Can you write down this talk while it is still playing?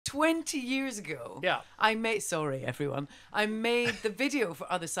20 years ago, Yeah. I made the video for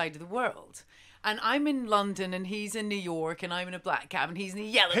Other Side of the World. And I'm in London, and he's in New York, and I'm in a black cab, and he's in a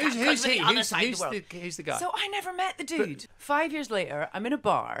yellow cab. Who's he? The other side of the world. Who's the guy? So I never met the dude. 5 years later, I'm in a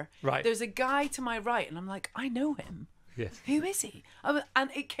bar. Right. There's a guy to my right, and I'm like, I know him. Yes. Who is he?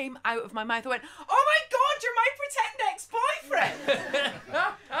 And it came out of my mouth. I went, oh my God, you're my pretend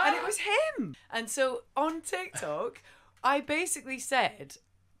ex-boyfriend. And it was him. And so on TikTok, I basically said,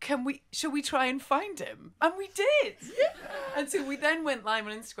 should we try and find him? And we did. Yeah. And so we then went live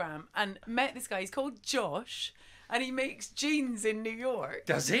on Instagram and met this guy. He's called Josh, and he makes jeans in New York.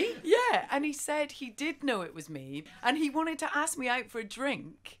 Does he? Yeah. And he said he did know it was me, and he wanted to ask me out for a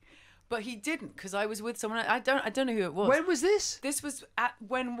drink, but he didn't because I was with someone. I don't know who it was. When was this? This was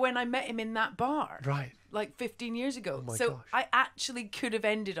when I met him in that bar. Right. Like 15 years ago. Oh my so gosh. I actually could have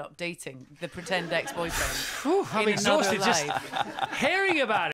ended up dating the pretend ex-boyfriend. I'm in another exhausted just life. hearing about it.